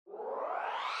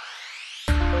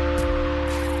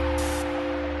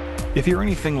If you're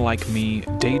anything like me,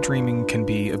 daydreaming can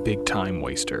be a big time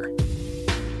waster.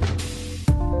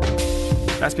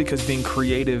 That's because being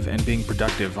creative and being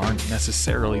productive aren't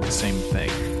necessarily the same thing.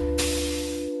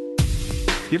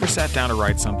 You ever sat down to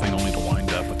write something only to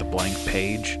wind up with a blank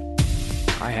page?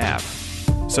 I have.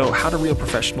 So how do real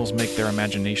professionals make their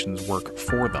imaginations work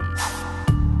for them?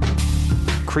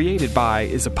 Created By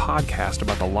is a podcast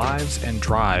about the lives and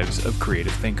drives of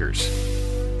creative thinkers,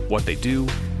 what they do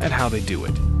and how they do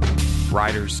it.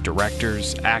 Writers,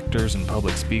 directors, actors, and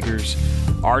public speakers,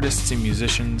 artists and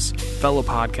musicians, fellow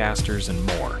podcasters, and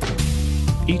more.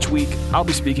 Each week, I'll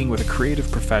be speaking with a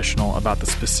creative professional about the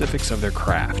specifics of their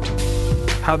craft,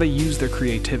 how they use their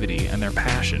creativity and their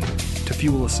passion to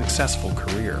fuel a successful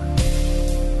career.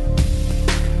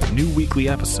 New weekly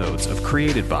episodes of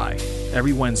Created By,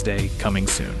 every Wednesday, coming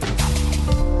soon.